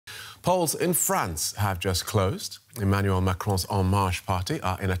Polls in France have just closed. Emmanuel Macron's En Marche party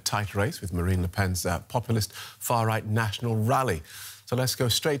are in a tight race with Marine Le Pen's populist far-right National Rally. So let's go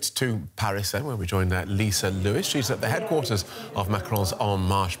straight to Paris then, where we join Lisa Lewis. She's at the headquarters of Macron's En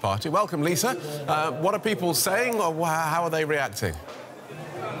Marche party. Welcome, Lisa. What are people saying, or how are they reacting?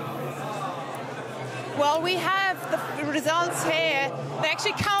 Well, we have the results here. They're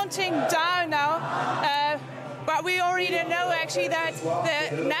actually counting down now. But we already know, actually, that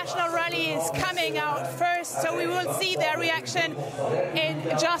the National Rally is coming out first, so we will see their reaction in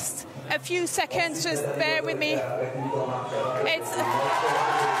just a few seconds. Just bear with me.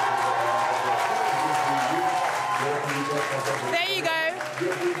 There you go.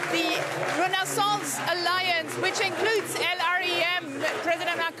 The Renaissance Alliance, which includes LREM,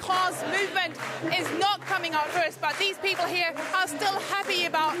 President Macron's movement, is not coming out first, but these people here are still happy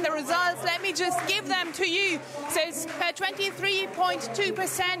about the results. Let me just give them to you. So it's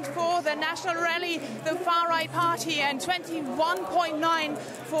 23.2% for the National Rally, the far-right party, and 21.9%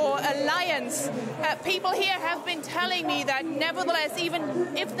 for Alliance. People here have been telling me that nevertheless,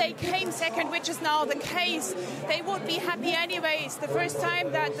 even if they came second, which is now the case, they would be happy anyways. The first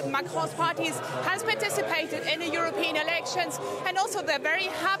time that the Macron's party has participated in the European elections, and also they're very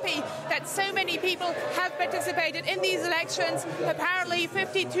happy that so many people have participated in these elections. Apparently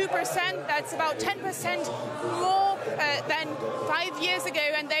 52%, that's about 10% more than 5 years ago,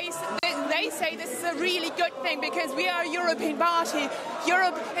 and they say this is a really good thing because we are a European party.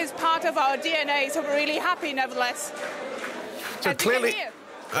 Europe is part of our DNA, so we're really happy nevertheless. So clearly,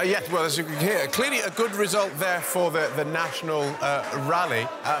 yes, well, as you can hear, clearly a good result there for the National Rally.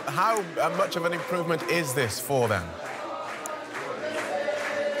 How much of an improvement is this for them?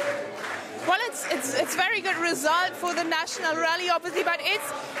 Well, it's very good result for the National Rally, obviously, but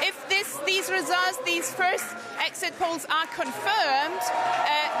these results, these first exit polls are confirmed,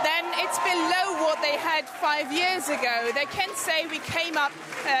 then it's below what they had 5 years ago. They can say we came out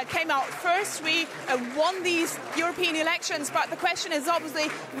first, we won these European elections, but the question is obviously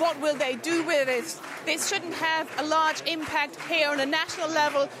what will they do with it? This shouldn't have a large impact here on a national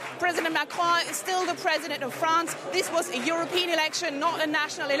level. President Macron is still the president of France. This was a European election, not a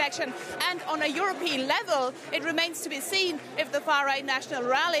national election. And on a European level, it remains to be seen if the far-right National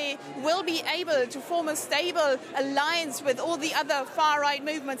Rally will be able to form a stable alliance with all the other far-right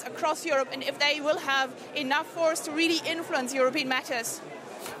movements across Europe, and if they will have enough force to really influence European matters.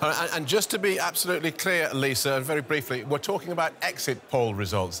 And just to be absolutely clear, Lisa, and very briefly, we're talking about exit poll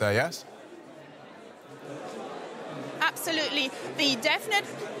results there, yes? Absolutely. The definite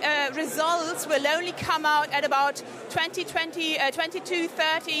results will only come out at about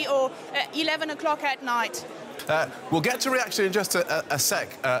 22:30 or 11 o'clock at night. We'll get to reaction in just a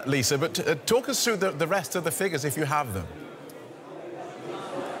sec, Lisa, but talk us through the rest of the figures, if you have them.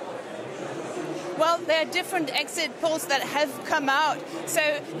 Well, there are different exit polls that have come out. So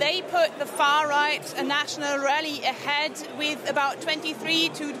they put the far-right National Rally ahead with about 23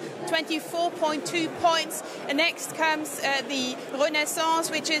 to 24.2 points. Next comes the Renaissance,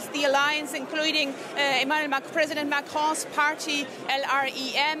 which is the alliance including President Macron's party,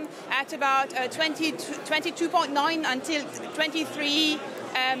 LREM, at about 22.9 until 23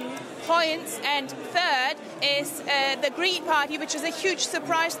 points, and third is the Green Party, which is a huge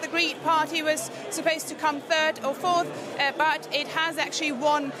surprise. The Green Party was supposed to come third or fourth, but it has actually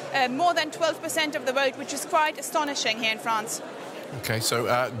won more than 12% of the vote, which is quite astonishing here in France. OK, so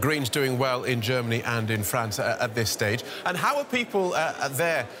Greens doing well in Germany and in France at this stage. And how are people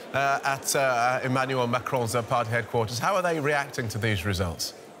there at Emmanuel Macron's party headquarters? How are they reacting to these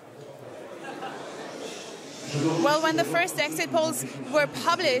results? Well, when the first exit polls were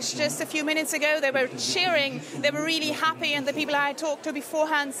published just a few minutes ago, they were cheering, they were really happy, and the people I talked to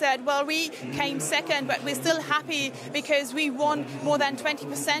beforehand said, well, we came second, but we're still happy because we won more than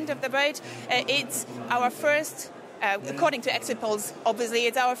 20% of the vote. It's our first... according to exit polls, obviously,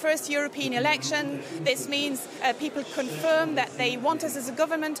 it's our first European election. This means people confirm that they want us as a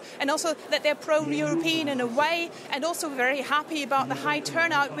government, and also that they're pro-European in a way, and also very happy about the high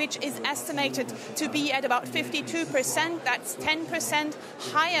turnout, which is estimated to be at about 52%. That's 10%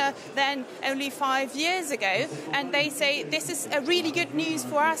 higher than only 5 years ago. And they say this is a really good news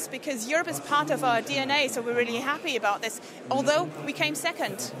for us because Europe is part of our DNA, so we're really happy about this, although we came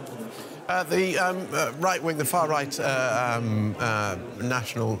second. The right-wing, the far-right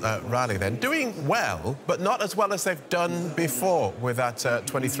National Rally, then, doing well, but not as well as they've done before with that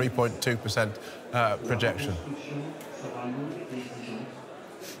 23.2% projection.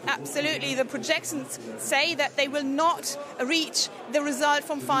 absolutely. The projections say that they will not reach the result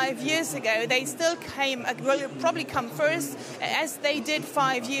from 5 years ago. They still will probably come first, as they did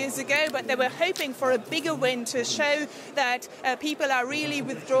 5 years ago, but they were hoping for a bigger win to show that people are really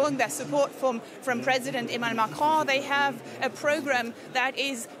withdrawing their support from President Emmanuel Macron. They have a program that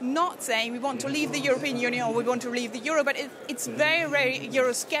is not saying we want to leave the European Union or we want to leave the euro, but it's very, very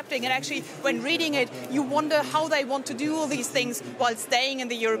Eurosceptic. And actually, when reading it, you wonder how they want to do all these things while staying in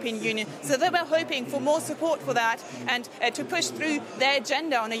the European Union. So they were hoping for more support for that and to push through their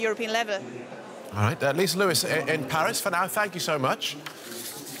agenda on a European level. All right, Lisa Lewis in Paris for now. Thank you so much.